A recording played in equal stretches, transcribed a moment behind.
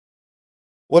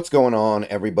What's going on,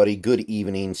 everybody? Good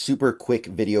evening. Super quick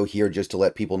video here just to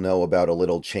let people know about a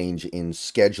little change in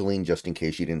scheduling, just in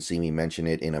case you didn't see me mention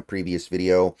it in a previous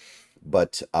video.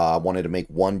 But I wanted to make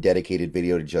one dedicated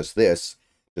video to just this,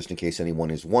 just in case anyone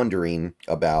is wondering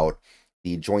about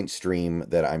the joint stream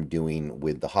that I'm doing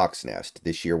with the Hawks Nest.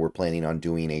 This year, we're planning on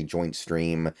doing a joint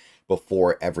stream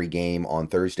before every game on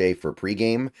Thursday for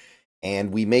pregame.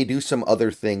 And we may do some other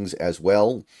things as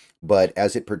well. But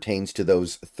as it pertains to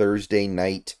those Thursday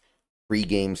night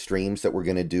pregame streams that we're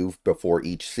going to do before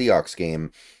each Seahawks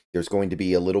game, there's going to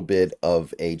be a little bit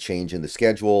of a change in the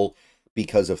schedule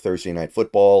because of Thursday night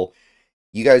football.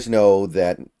 You guys know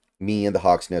that me and the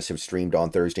Hawks Nest have streamed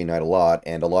on Thursday night a lot,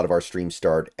 and a lot of our streams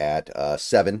start at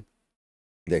 7.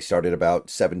 They start at about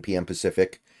 7 p.m.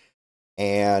 Pacific.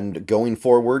 And going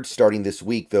forward, starting this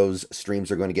week, those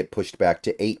streams are going to get pushed back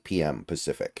to 8 p.m.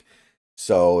 Pacific.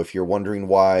 So if you're wondering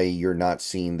why you're not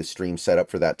seeing the stream set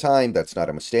up for that time, that's not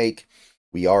a mistake.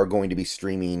 We are going to be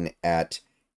streaming at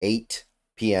 8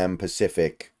 p.m.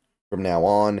 Pacific from now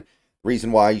on.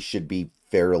 Reason why should be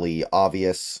fairly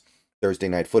obvious. Thursday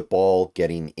night football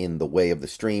getting in the way of the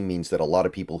stream means that a lot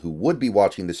of people who would be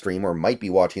watching the stream or might be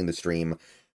watching the stream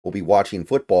will be watching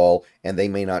football, and they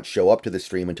may not show up to the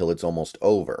stream until it's almost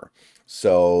over.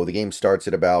 So the game starts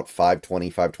at about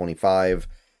 5:20, 5:25.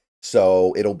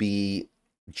 So it'll be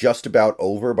just about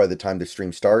over by the time the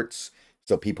stream starts.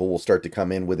 So people will start to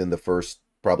come in within the first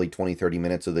probably 20, 30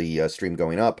 minutes of the stream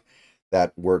going up.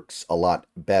 That works a lot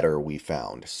better, we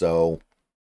found. So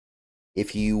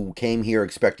if you came here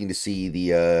expecting to see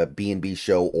the B&B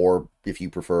show, or if you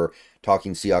prefer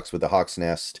Talking Seahawks with the Hawks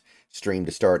Nest stream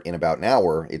to start in about an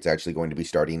hour, it's actually going to be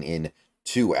starting in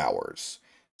 2 hours.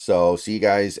 So see you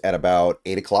guys at about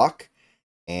 8 o'clock.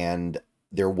 And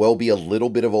there will be a little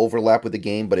bit of overlap with the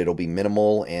game, but it'll be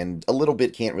minimal, and a little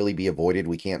bit can't really be avoided.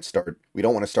 We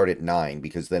don't want to start at 9,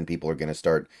 because then people are going to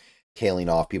start tailing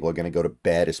off. People are going to go to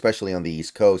bed, especially on the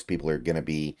East Coast. We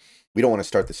don't want to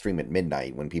start the stream at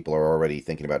midnight when people are already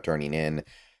thinking about turning in.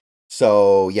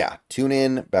 So yeah, tune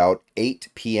in about 8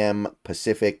 p.m.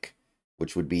 Pacific,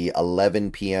 which would be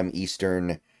 11 p.m.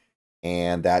 Eastern,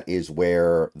 and that is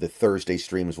where the Thursday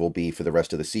streams will be for the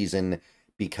rest of the season,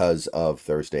 because of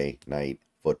Thursday night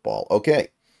football. Okay,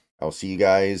 I'll see you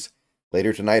guys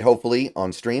later tonight, hopefully,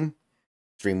 on stream.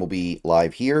 Stream will be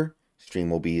live here. Stream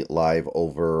will be live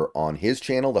over on his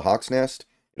channel, the Hawks Nest.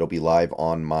 It'll be live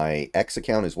on my X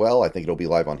account as well. I think it'll be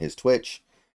live on his Twitch.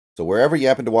 So wherever you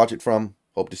happen to watch it from,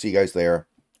 hope to see you guys there.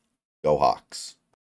 Go Hawks.